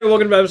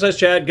Welcome to Bible Size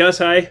Chat. Gus,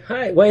 hi.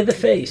 Hi. Why the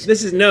face?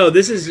 This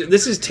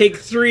is take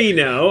 3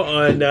 now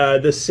on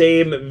the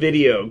same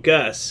video.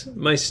 Gus,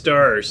 my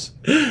stars.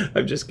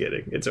 I'm just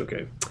kidding. It's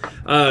okay.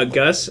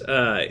 Gus,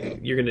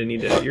 you're gonna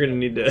need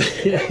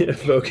to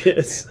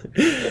focus.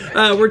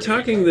 We're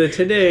talking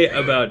today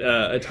about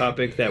a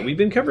topic that we've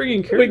been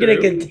covering in We're going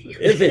to continue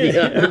the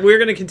video. We're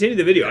going to continue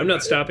the video. I'm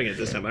not stopping it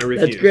this time. I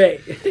refuse. That's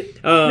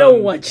great. No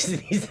one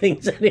watches these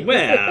things anymore.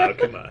 Well,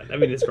 come on. I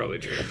mean, it's probably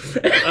true.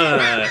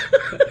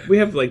 We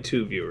have like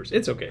 2 viewers.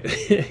 It's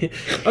okay.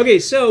 Okay,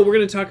 so we're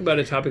going to talk about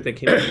a topic that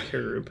came up in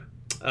Care Group.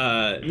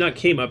 Not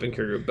came up in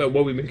Care Group, but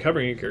what we've been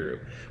covering in Care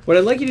Group. What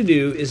I'd like you to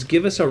do is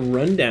give us a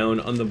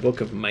rundown on the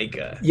book of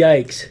Micah.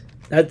 Yikes.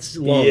 That's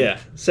long. Yeah,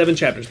 7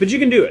 chapters. But you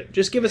can do it.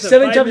 Just give us a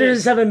 7 chapters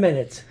in 7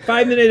 minutes.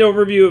 5-minute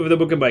overview of the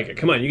book of Micah.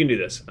 Come on, you can do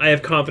this. I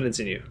have confidence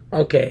in you.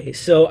 Okay,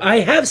 so I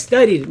have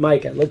studied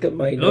Micah. Look at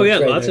my notes. Oh, yeah,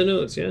 right lots there. of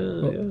notes. Yeah,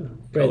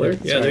 yeah. Color.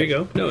 Yeah, there you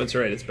go. No, it's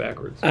right. It's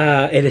backwards.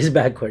 It is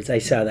backwards. I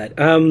saw that.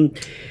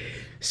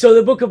 So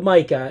the book of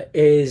Micah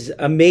is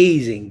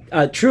amazing.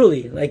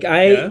 Truly.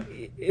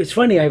 It's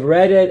funny. I've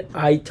read it.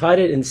 I taught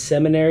it in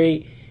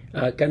seminary,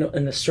 kind of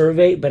in a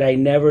survey, but I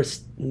never,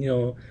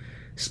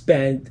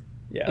 spent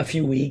a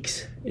few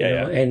weeks.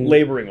 And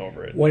laboring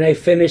over it. When I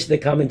finished the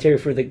commentary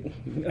for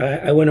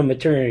I went on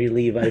maternity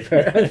leave. I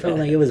felt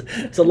like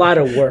it's a lot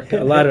of work,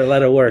 a lot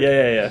of work.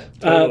 Yeah.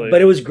 Totally.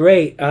 But it was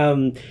great.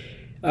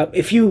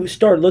 If you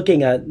start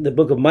looking at the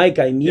book of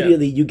Micah,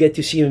 immediately you get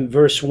to see in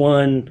verse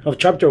 1 of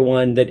chapter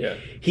 1 that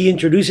he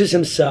introduces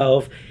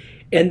himself,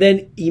 and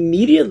then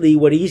immediately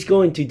what he's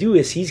going to do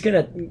is he's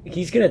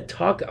gonna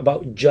talk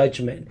about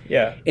judgment.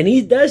 Yeah, and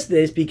he does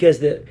this because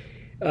the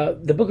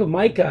book of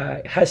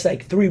Micah has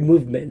like 3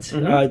 movements,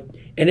 and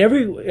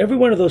every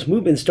one of those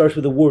movements starts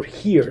with the word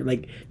 "hear."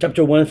 Like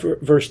chapter 1,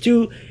 verse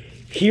 2,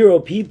 "Hear,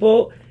 O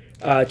people."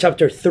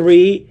 Chapter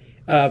 3.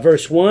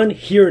 Verse 1,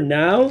 hear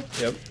now.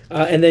 Yep.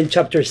 And then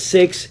chapter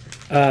 6,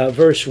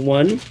 verse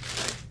 1,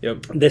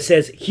 that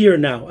says, hear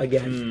now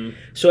again.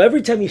 So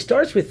every time he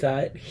starts with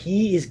that,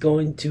 he is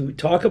going to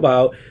talk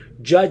about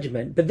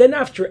judgment. But then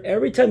after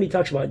every time he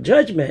talks about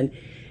judgment,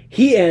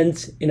 he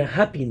ends in a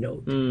happy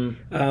note.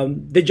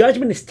 The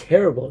judgment is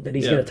terrible that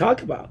he's going to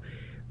talk about.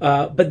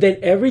 But then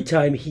every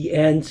time he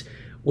ends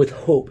with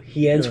hope.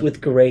 He ends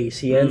with grace.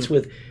 He ends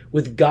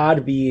with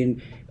God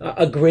being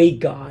a great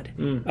God.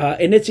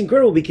 And it's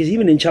incredible because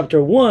even in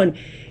chapter 1,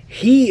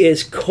 he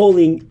is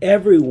calling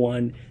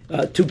everyone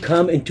to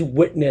come and to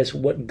witness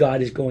what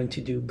God is going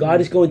to do. God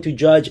is going to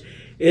judge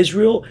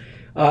Israel,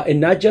 and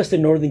not just the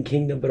northern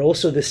kingdom, but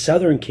also the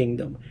southern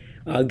kingdom.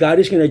 God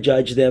is going to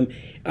judge them.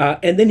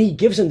 And then he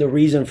gives them the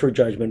reason for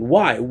judgment.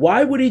 Why?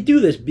 Why would he do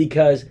this?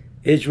 Because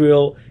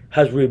Israel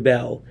has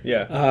rebelled.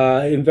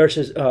 In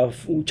verses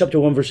chapter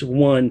 1, verse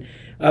 1,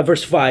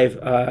 verse 5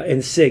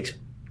 and 6.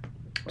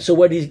 So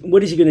what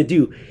is he going to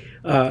do?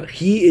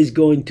 He is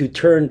going to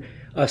turn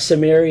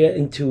Samaria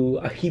into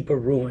a heap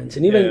of ruins.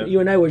 And even you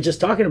and I were just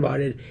talking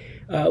about it,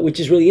 which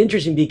is really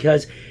interesting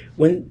because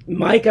when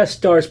Micah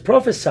starts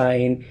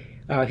prophesying,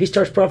 he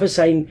starts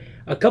prophesying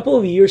a couple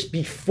of years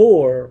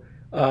before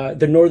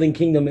the northern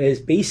kingdom is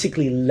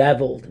basically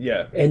leveled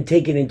and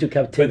taken into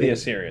captivity.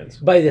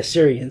 By the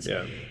Assyrians.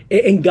 Yeah.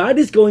 And God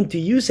is going to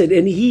use it,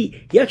 and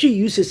he actually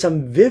uses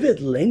some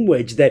vivid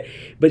language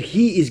but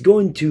he is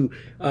going to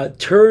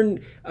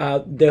turn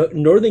the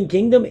northern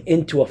kingdom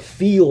into a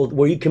field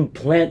where you can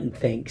plant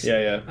things.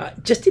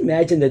 Just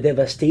imagine the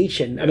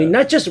devastation. I mean,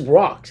 not just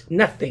rocks,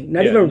 nothing,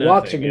 not even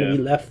rocks are going to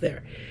be left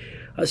there.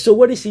 So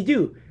what does he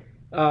do?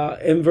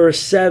 In verse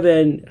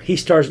 7, he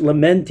starts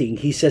lamenting.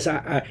 He says,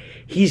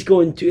 he's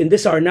going to, and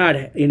these are not,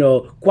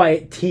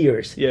 quiet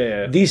tears.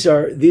 These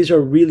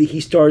are really, he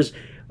starts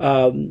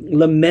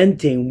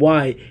lamenting.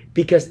 Why?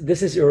 Because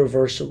this is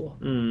irreversible.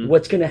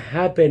 What's going to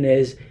happen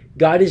is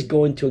God is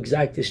going to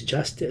exact his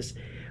justice.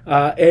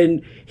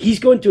 And he's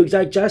going to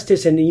exact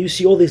justice, and you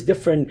see all these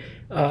different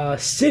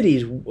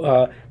cities.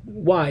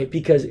 Why?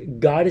 Because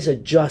God is a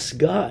just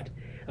God.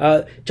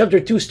 Chapter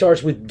 2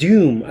 starts with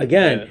doom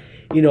again.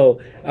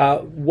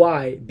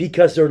 Why?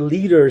 Because their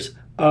leaders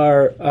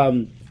are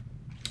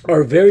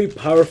very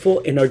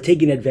powerful and are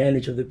taking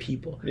advantage of the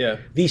people.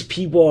 These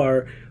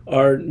people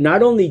are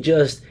not only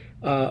just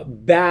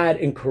bad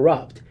and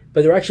corrupt,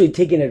 but they're actually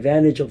taking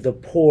advantage of the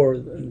poor,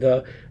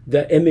 the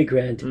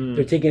immigrant.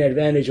 They're taking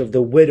advantage of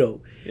the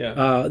widow,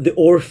 the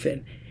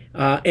orphan.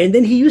 And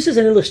then he uses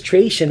an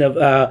illustration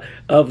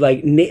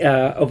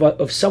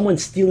of someone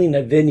stealing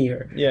a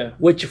vineyard,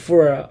 which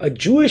for a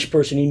Jewish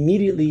person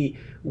immediately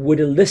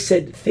would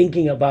elicit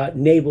thinking about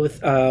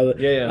Naboth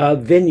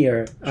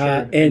vineyard.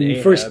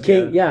 And First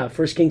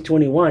King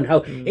 21,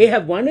 how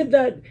Ahab wanted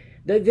that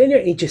vineyard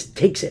and he just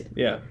takes it.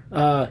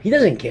 He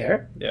doesn't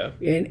care.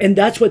 And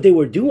that's what they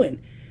were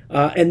doing.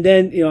 And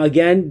then,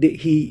 again,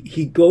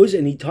 he goes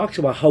and he talks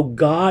about how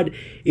God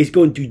is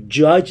going to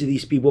judge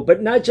these people,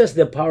 but not just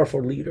the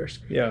powerful leaders.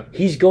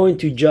 He's going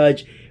to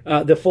judge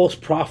the false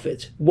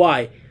prophets.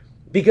 Why?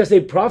 because they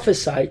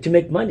prophesy to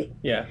make money.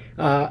 Yeah.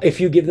 If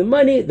you give them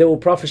money, they will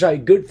prophesy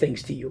good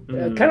things to you.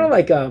 Kind of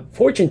like a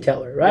fortune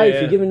teller, right? Yeah,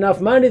 if you give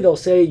enough money, they'll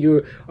say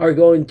you are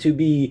going to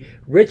be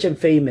rich and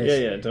famous.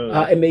 Yeah,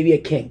 totally. And maybe a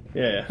king.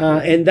 Yeah.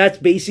 And that's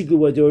basically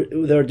what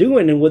they're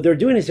doing. And what they're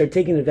doing is they're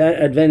taking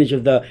advantage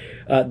of the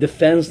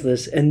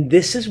defenseless. And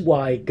this is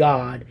why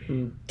God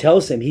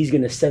tells them he's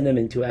going to send them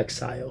into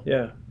exile.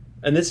 Yeah.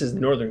 And this is the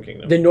Northern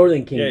Kingdom. The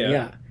Northern Kingdom,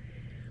 yeah.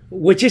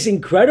 Which is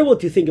incredible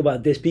to think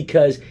about this,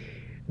 because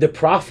the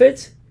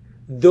prophets,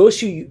 those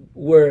who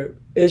were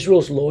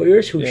Israel's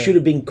lawyers, who should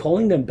have been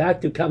calling them back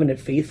to covenant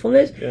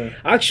faithfulness,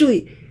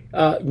 actually,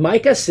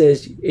 Micah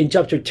says in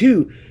chapter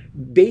 2,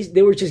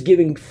 they were just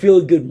giving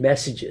feel-good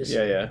messages.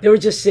 Yeah. They were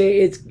just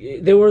saying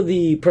they were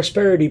the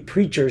prosperity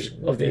preachers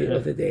of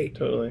the day.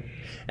 Totally.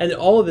 And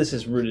all of this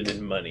is rooted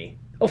in money.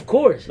 Of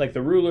course. Like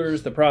the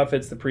rulers, the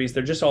prophets, the priests,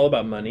 they're just all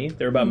about money.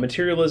 They're about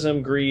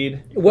materialism,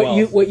 greed,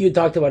 what you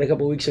talked about a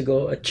couple of weeks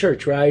ago at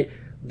church, right?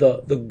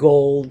 The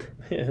gold,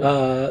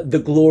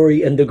 the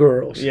glory, and the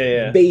girls.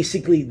 Yeah.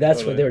 Basically,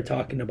 that's what they're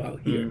talking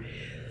about here.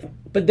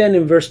 But then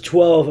in verse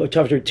 12 of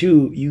chapter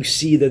 2, you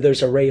see that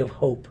there's a ray of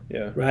hope.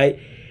 Yeah. Right?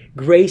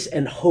 Grace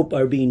and hope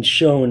are being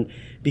shown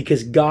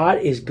because God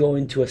is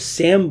going to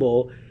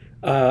assemble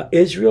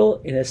Israel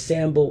and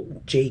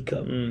assemble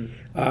Jacob.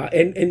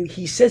 And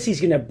he says he's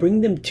going to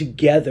bring them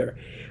together.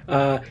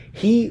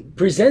 He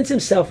presents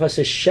himself as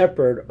a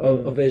shepherd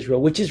of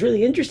Israel, which is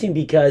really interesting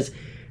because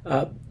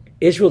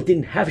Israel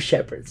didn't have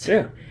shepherds.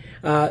 Yeah.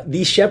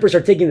 These shepherds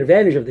are taking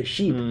advantage of the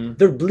sheep.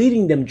 They're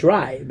bleeding them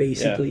dry,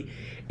 basically. Yeah.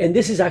 And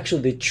this is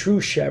actually the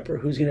true shepherd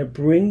who's going to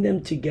bring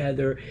them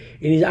together.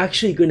 And he's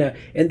actually going to,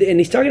 and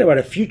he's talking about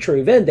a future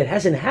event that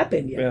hasn't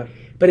happened yet. Yeah.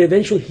 But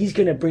eventually he's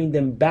going to bring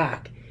them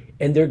back.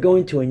 And they're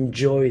going to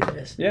enjoy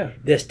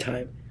this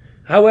time.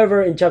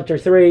 However, in chapter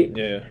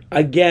 3,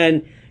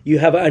 again, you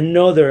have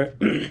another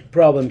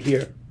problem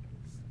here.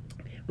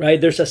 Right?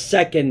 There's a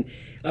second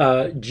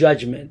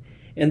judgment.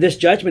 And this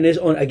judgment is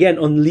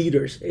on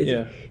leaders.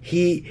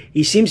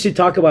 He seems to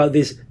talk about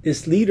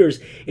these leaders,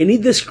 and he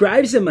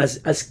describes them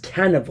as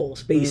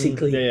cannibals,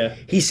 basically.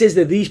 He says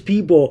that these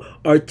people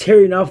are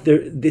tearing off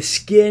the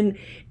skin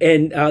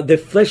and the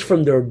flesh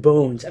from their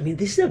bones. I mean,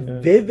 this is a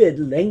vivid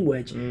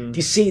language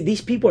to say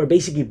these people are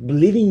basically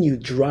bleeding you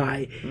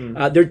dry.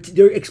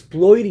 They're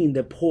exploiting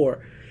the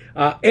poor.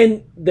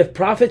 And the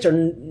prophets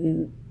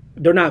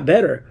they're not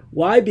better.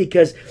 Why?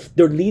 Because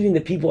they're leading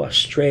the people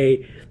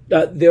astray.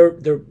 They're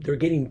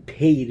getting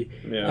paid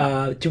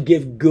to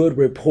give good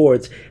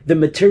reports. The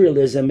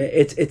materialism,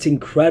 it's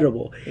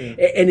incredible.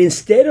 And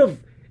instead of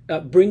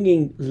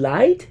bringing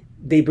light,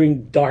 they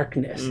bring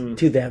darkness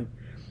to them.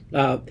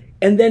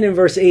 And then in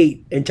verse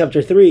 8 in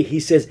chapter 3, he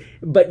says,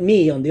 "But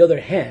me, on the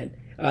other hand,"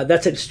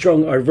 that's a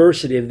strong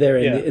adversative there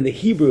in the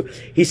Hebrew.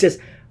 He says,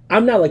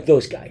 "I'm not like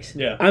those guys.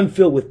 I'm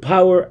filled with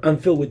power. I'm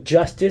filled with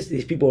justice.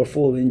 These people are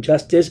full of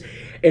injustice,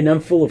 and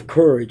I'm full of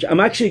courage. I'm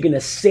actually going to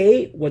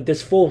say what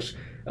this false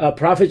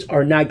prophets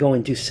are not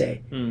going to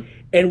say."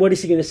 And what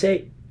is he going to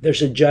say?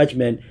 There's a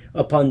judgment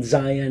upon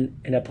Zion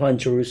and upon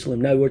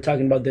Jerusalem. Now we're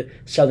talking about the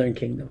southern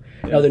kingdom.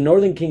 Now the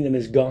northern kingdom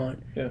is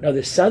gone. Now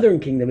the southern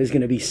kingdom is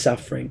going to be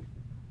suffering.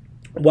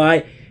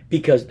 Why?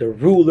 Because the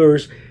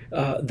rulers,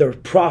 their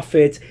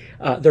prophets,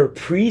 their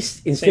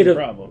priests, instead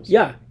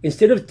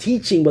of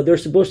teaching what they're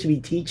supposed to be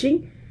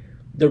teaching,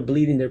 they're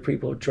bleeding their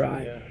people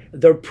dry.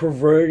 They're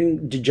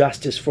perverting the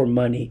justice for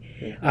money.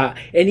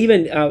 And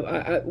even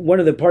one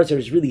of the parts that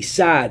is really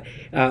sad,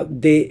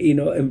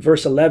 in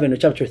verse 11 of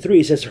chapter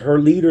 3, it says, "Her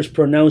leaders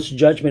pronounce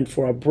judgment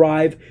for a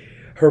bribe.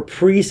 Her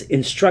priests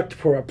instruct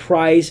for a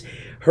prize.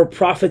 Her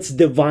prophets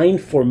divine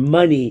for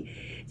money.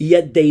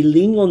 Yet they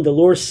lean on the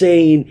Lord,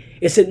 saying,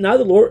 is it not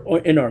the Lord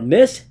in our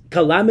midst?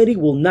 Calamity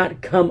will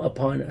not come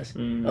upon us."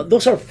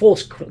 Those are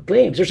false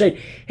claims. They're saying,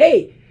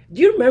 hey,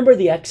 do you remember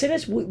the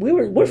Exodus?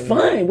 We're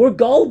fine. We're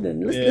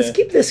golden. Let's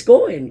keep this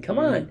going. Come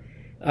on.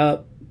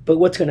 But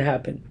what's going to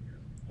happen?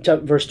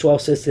 Verse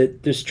 12 says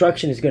that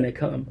destruction is going to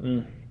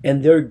come.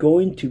 And there's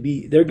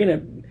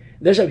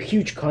a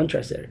huge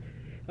contrast there.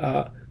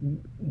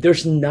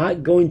 There's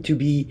not going to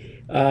be,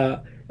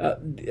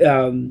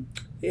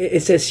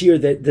 it says here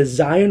that the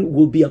Zion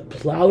will be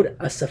plowed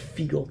as a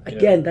field.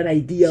 Again, that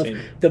idea of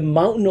the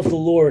mountain of the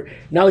Lord.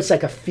 Now it's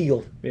like a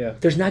field.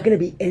 There's not going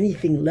to be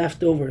anything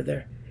left over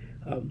there.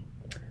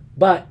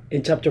 But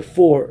in chapter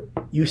 4,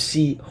 you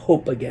see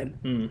hope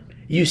again.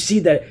 You see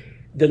that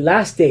the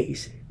last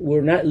days,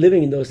 we're not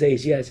living in those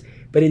days, yes,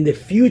 but in the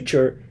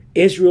future,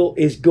 Israel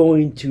is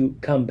going to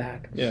come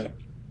back.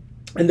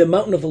 And the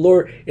mountain of the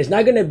Lord is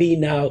not going to be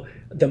now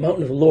the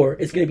mountain of the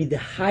Lord. It's going to be the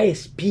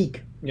highest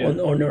peak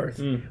on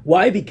earth.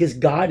 Why? Because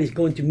God is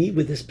going to meet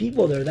with his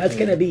people there. That's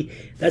going to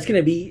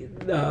be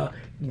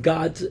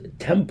God's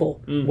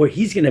temple where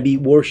he's going to be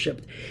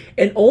worshipped.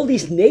 And all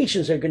these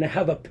nations are going to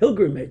have a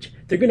pilgrimage.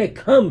 They're going to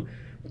come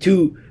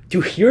to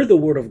hear the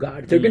word of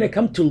God. They're going to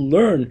come to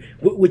learn,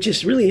 which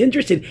is really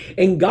interesting.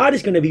 And God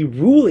is going to be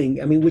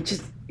ruling. I mean, which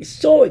is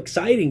so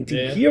exciting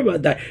to hear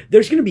about that.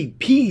 There's going to be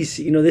peace.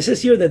 This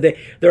is here that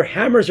their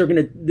hammers are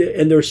going to,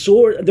 and their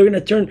sword, they're going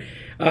to turn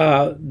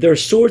their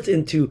swords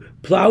into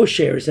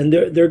plowshares, and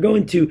they're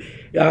going to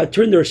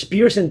turn their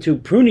spears into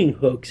pruning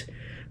hooks.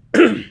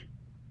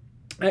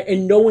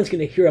 And no one's going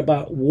to hear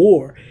about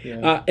war.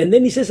 Yeah. And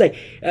then he says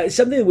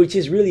something which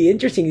is really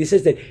interesting. He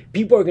says that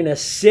people are going to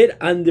sit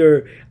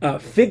under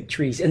fig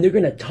trees and they're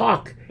going to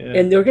talk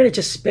and they're going to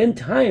just spend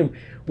time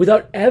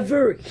without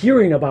ever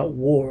hearing about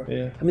war.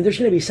 Yeah. I mean, there's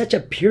going to be such a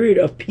period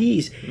of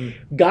peace.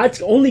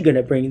 God's only going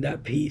to bring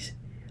that peace.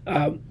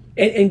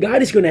 And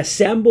God is going to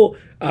assemble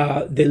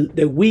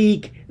the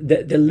weak,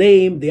 the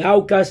lame, the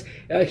outcast.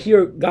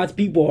 Here, God's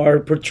people are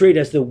portrayed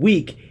as the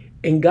weak.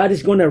 And God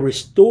is going to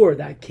restore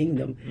that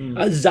kingdom.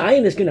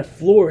 Zion is going to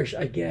flourish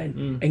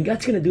again. And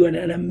God's going to do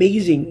an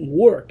amazing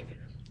work.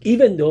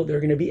 Even though they're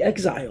going to be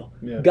exiled,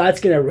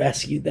 God's going to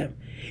rescue them.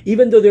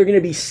 Even though they're going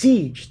to be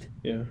sieged,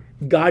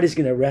 God is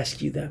going to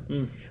rescue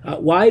them.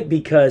 Why?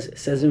 Because it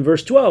says in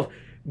verse 12,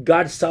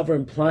 God's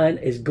sovereign plan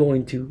is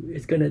going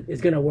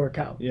to work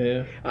out.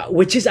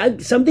 Which is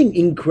something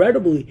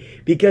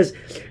incredibly, because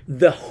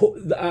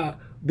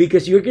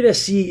because you're going to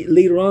see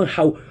later on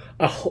how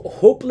a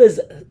hopeless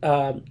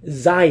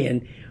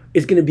Zion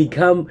is going to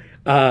become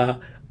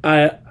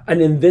an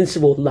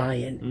invincible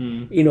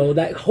lion.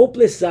 That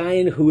hopeless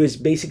Zion who is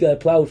basically a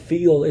plowed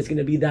field is going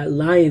to be that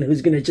lion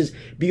who's going to just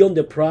be on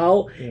the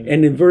prowl.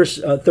 And in verse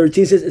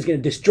 13 says it's going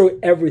to destroy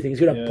everything.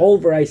 It's going to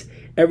pulverize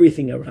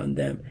everything around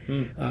them.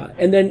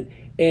 And then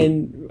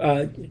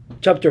in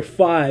chapter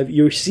 5,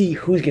 you see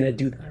who's going to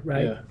do that,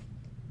 right?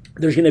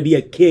 There's going to be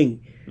a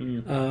king.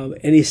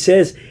 And he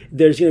says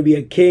there's going to be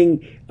a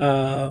king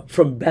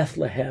from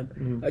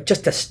Bethlehem,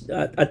 just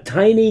a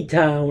tiny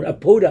town, a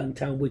podunk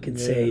town, we can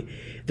say.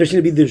 There's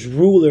going to be this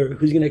ruler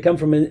who's going to come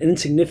from an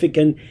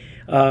insignificant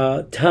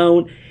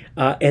town,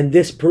 and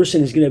this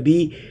person is going to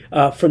be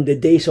from the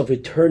days of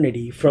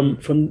eternity,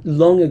 from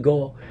long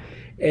ago.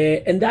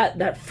 And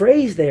that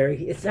phrase there,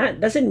 it's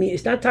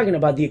not talking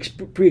about the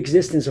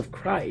pre-existence of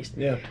Christ.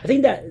 I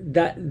think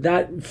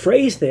that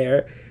phrase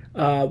there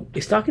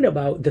is talking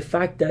about the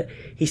fact that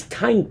he's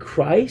tying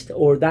Christ,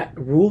 or that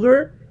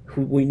ruler,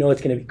 who we know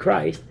it's going to be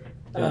Christ,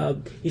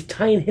 he's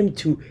tying him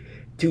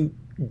to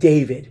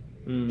David.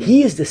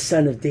 He is the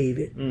son of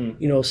David.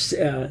 2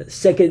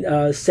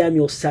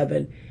 Samuel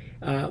 7.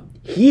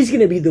 He's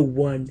going to be the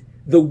one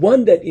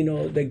that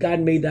that God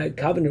made that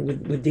covenant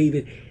with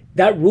David.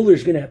 That ruler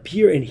is going to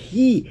appear, and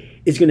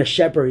he is going to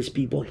shepherd his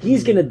people.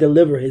 He's going to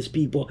deliver his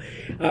people.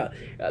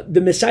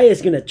 The Messiah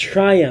is going to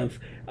triumph.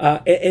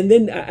 And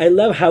then I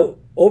love how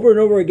over and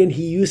over again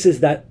he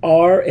uses that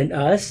 "our" and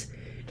 "us,"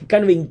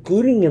 kind of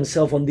including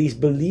himself on these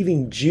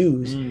believing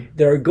Jews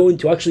that are going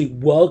to actually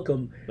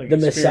welcome the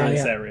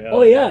Messiah.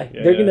 Oh yeah,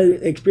 they're going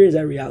to experience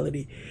that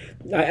reality.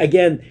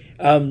 Again,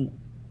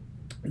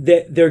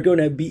 they're going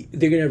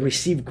to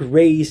receive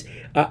grace.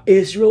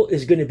 Israel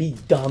is going to be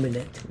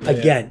dominant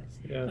again.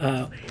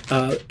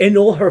 And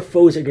all her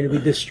foes are going to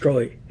be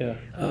destroyed.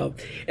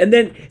 And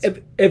then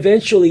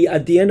eventually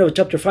at the end of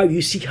chapter 5,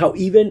 you see how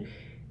even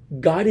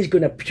God is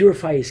going to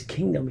purify his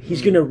kingdom.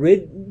 He's going to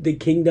rid the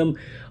kingdom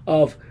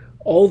of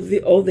all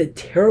the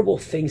terrible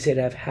things that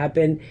have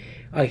happened.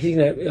 He's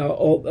going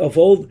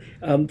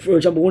to for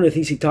example, one of the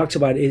things he talks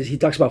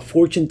about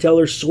fortune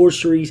tellers,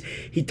 sorceries.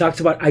 He talks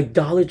about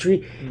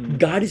idolatry.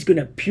 God is going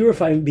to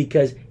purify him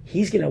because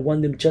he's going to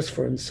want them just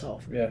for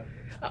himself.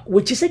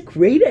 Which is a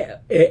great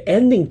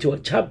ending to a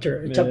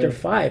chapter, chapter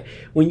 5.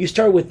 When you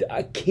start with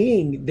a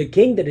king, the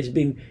king that has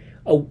been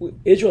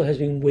Israel has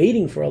been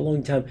waiting for a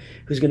long time,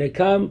 who's going to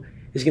come,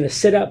 is going to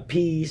set up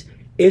peace.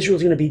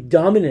 Israel's going to be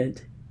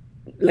dominant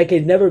like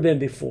it's never been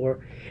before.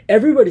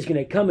 Everybody's going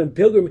to come and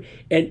pilgrim,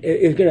 and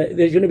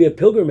there's going to be a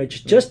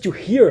pilgrimage just to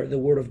hear the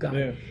word of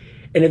God.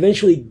 And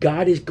eventually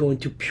God is going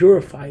to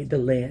purify the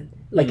land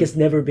like it's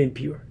never been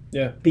pure.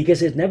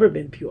 Because it's never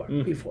been pure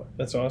before.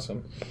 That's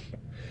awesome.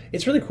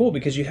 It's really cool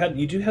because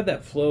you do have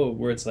that flow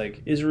where it's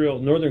like Israel,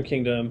 Northern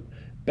Kingdom,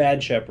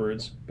 bad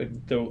shepherds, but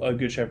a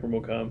good shepherd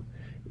will come.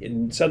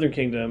 In Southern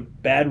Kingdom,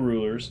 bad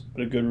rulers,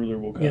 but a good ruler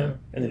will come.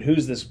 And then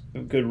who's this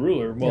good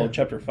ruler? Well,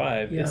 chapter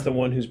 5, it's the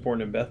one who's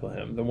born in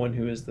Bethlehem, the one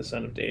who is the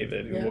son of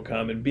David, who will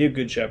come and be a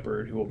good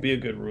shepherd, who will be a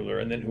good ruler,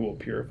 and then who will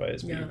purify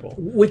his people.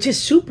 Which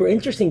is super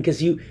interesting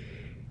because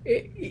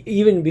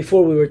even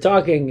before we were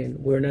talking, and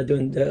we're not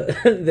doing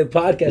the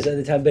podcast at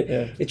the time, but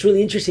it's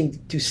really interesting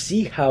to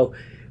see how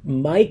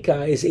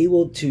Micah is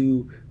able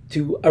to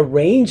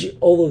arrange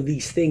all of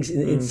these things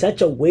in such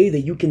a way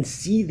that you can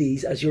see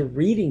these as you're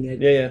reading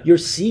it. You're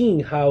seeing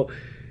how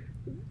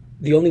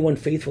the only one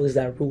faithful is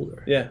that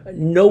ruler.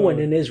 No one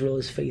in Israel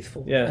is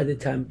faithful at the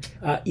time,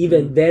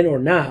 even then or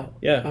now,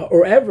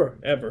 or ever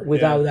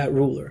without that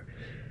ruler.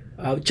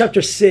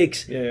 Chapter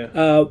 6,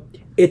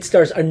 it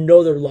starts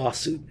another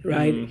lawsuit,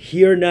 right?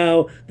 Here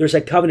now, there's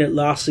a covenant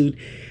lawsuit.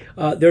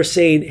 They're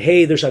saying,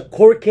 hey, there's a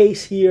court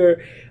case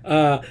here.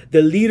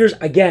 The leaders,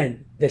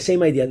 again, the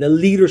same idea. The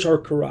leaders are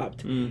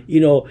corrupt.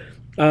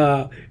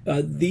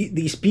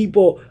 these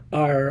people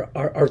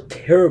are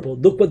terrible.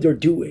 Look what they're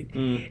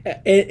doing,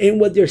 and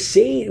what they're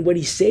saying, what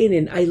he's saying,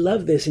 and I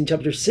love this in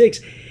chapter 6.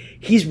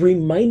 He's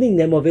reminding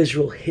them of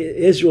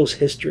Israel's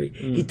history.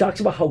 He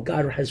talks about how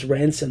God has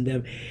ransomed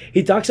them.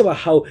 He talks about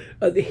how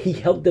he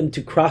helped them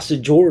to cross the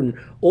Jordan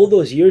all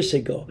those years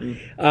ago.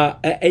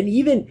 And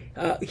even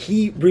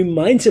he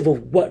reminds them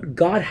of what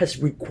God has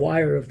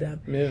required of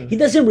them. Yeah. He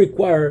doesn't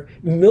require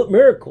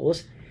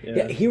miracles.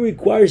 Yeah. He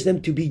requires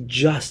them to be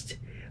just.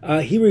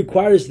 He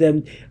requires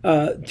them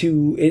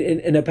to,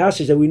 in a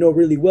passage that we know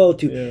really well,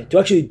 to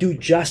actually do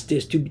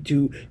justice,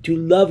 to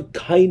love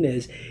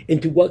kindness, and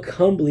to walk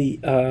humbly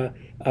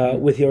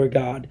with your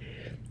God,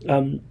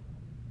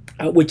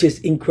 which is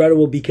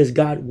incredible because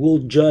God will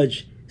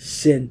judge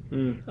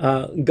sin.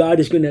 God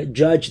is going to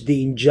judge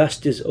the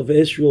injustice of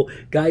Israel.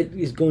 God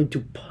is going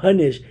to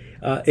punish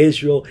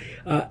Israel,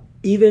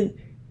 even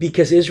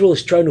because Israel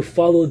is trying to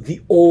follow the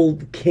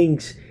old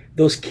kings.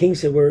 Those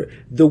kings that were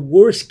the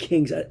worst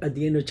kings. At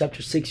the end of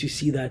chapter 6, you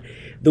see that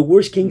the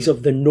worst kings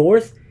of the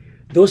north,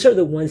 those are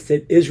the ones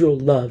that Israel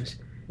loves,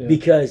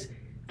 because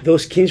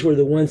those kings were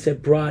the ones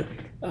that brought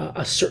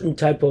a certain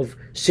type of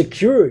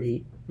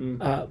security,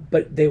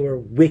 but they were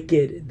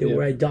wicked, they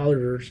were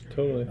idolaters.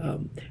 Totally.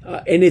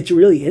 And it's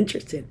really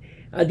interesting.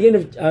 At the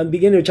end of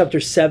beginning of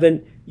chapter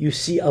 7, you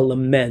see a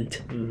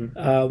lament.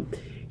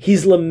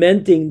 He's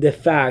lamenting the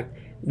fact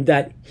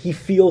that he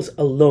feels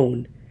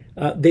alone.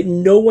 That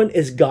no one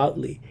is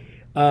godly,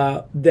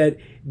 that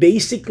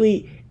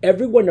basically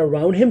everyone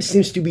around him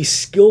seems to be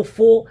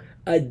skillful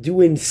at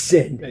doing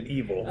sin and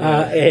evil.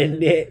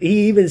 And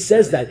he even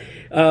says that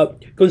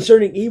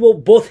concerning evil,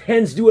 both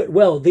hands do it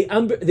well.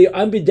 They're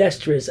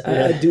ambidextrous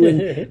at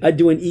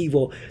doing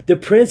evil. The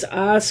prince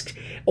asks,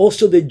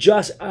 also the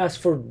just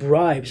ask for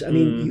bribes. I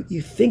mean,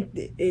 you think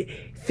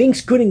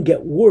things couldn't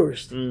get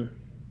worse,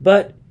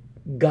 but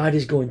God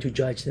is going to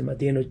judge them at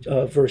the end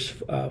of verse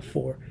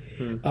 4.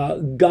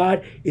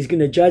 God is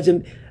going to judge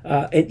them,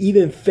 and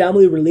even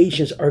family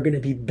relations are going to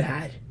be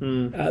bad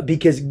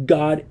because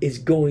God is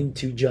going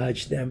to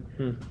judge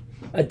them.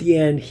 At the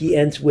end, he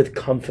ends with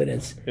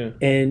confidence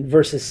in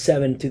verses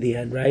 7 to the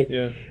end, right?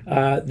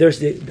 There's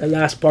the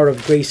last part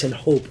of grace and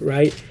hope,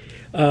 right?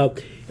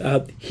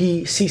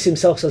 He sees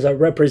himself as a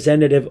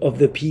representative of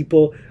the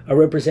people, a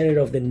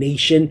representative of the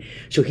nation.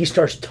 So he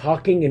starts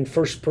talking in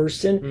first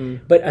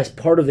person, but as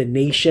part of the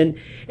nation.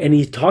 And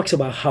he talks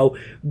about how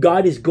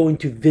God is going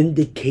to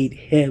vindicate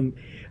him,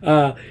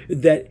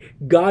 that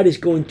God is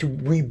going to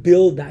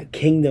rebuild that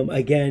kingdom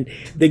again,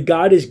 that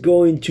God is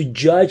going to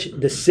judge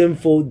the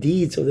sinful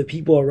deeds of the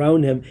people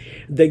around him,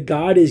 that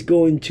God is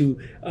going to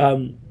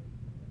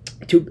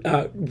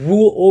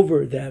rule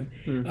over them.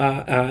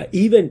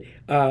 Even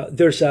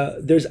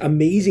there's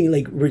amazing,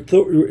 like,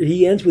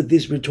 he ends with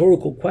these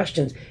rhetorical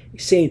questions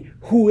saying,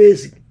 who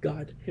is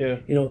God?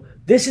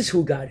 This is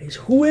who God is.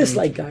 Who is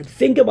like God?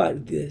 Think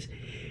about this.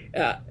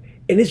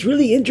 And it's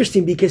really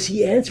interesting because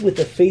he ends with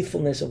the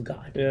faithfulness of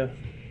God.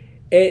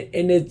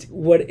 And it's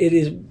what it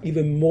is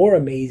even more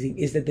amazing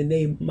is that the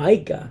name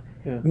Micah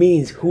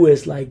means who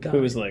is like God.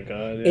 Who is like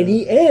God. And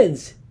he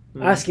ends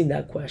asking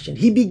that question.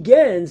 He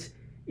begins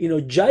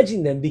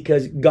judging them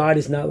because God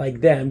is not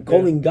like them,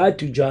 calling God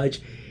to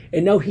judge.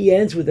 And now he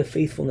ends with the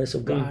faithfulness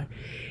of God.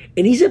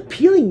 And he's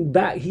appealing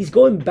back. He's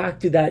going back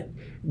to that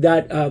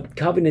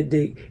covenant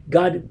that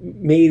God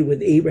made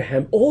with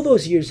Abraham all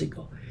those years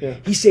ago.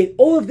 He's saying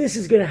all of this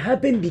is going to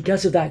happen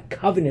because of that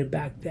covenant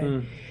back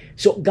then.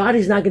 So God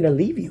is not going to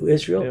leave you,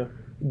 Israel.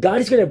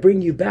 God is going to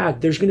bring you back.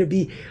 There's going to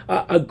be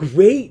a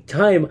great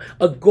time,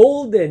 a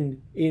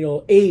golden,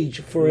 age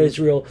for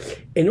Israel.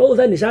 And all of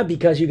that is not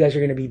because you guys are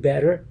going to be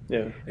better.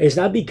 It's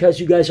not because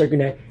you guys are going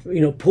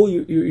to,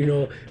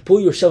 pull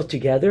yourself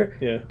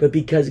together. But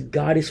because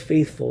God is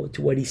faithful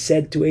to what he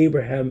said to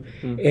Abraham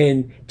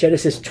in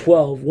Genesis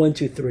 12,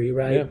 1-3,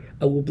 right?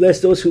 I will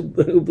bless those who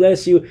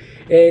bless you,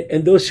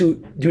 and those who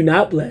do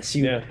not bless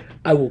you,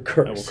 I will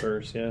curse. I will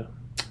curse,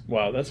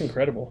 Wow, that's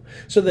incredible.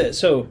 So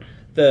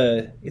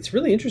it's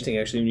really interesting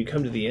actually when you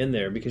come to the end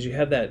there, because you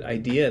have that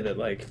idea that,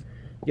 like,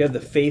 you have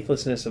the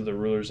faithlessness of the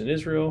rulers in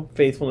Israel,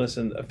 faithlessness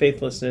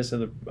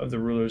of the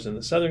rulers in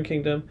the southern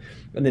kingdom,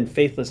 and then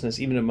faithlessness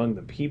even among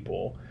the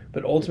people.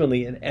 But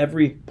ultimately, in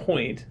every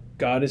point,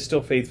 God is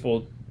still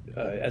faithful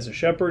as a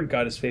shepherd.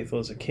 God is faithful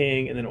as a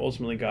king, and then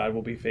ultimately God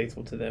will be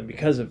faithful to them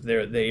because of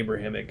the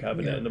Abrahamic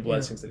covenant and the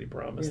blessings that he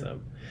promised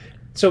them.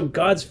 So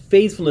God's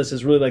faithfulness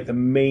is really like the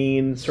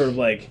main sort of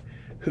like,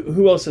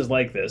 who else is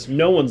like this?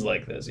 No one's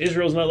like this.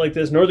 Israel's not like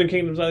this. Northern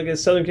kingdom's not like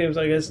this. Southern kingdom's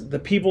not like this. The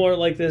people aren't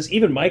like this.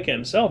 Even Micah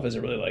himself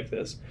isn't really like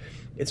this.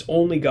 It's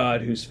only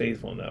God who's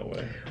faithful in that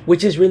way.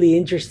 Which is really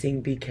interesting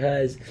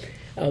because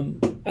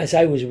as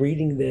I was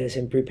reading this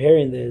and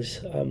preparing this,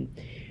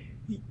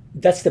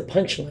 that's the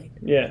punchline.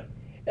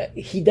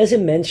 He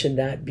doesn't mention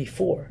that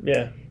before.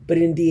 But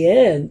in the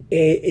end,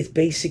 it's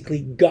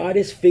basically God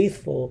is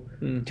faithful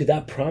to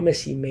that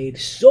promise he made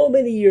so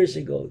many years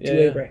ago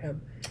to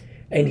Abraham.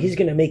 And he's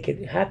going to make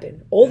it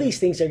happen. All these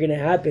things are going to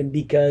happen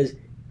because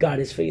God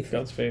is faithful.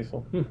 God's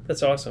faithful.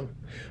 That's awesome.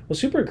 Well,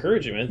 super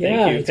encouraging, man. Thank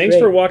Yeah, you. it's Thanks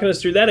great. for walking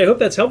us through that. I hope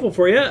that's helpful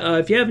for you.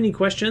 If you have any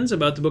questions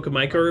about the book of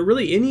Micah or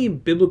really any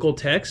biblical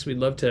text, we'd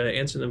love to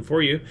answer them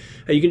for you.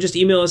 You can just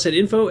email us at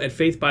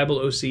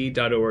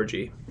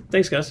info@faithbibleoc.org.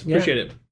 Thanks, Gus. Appreciate it.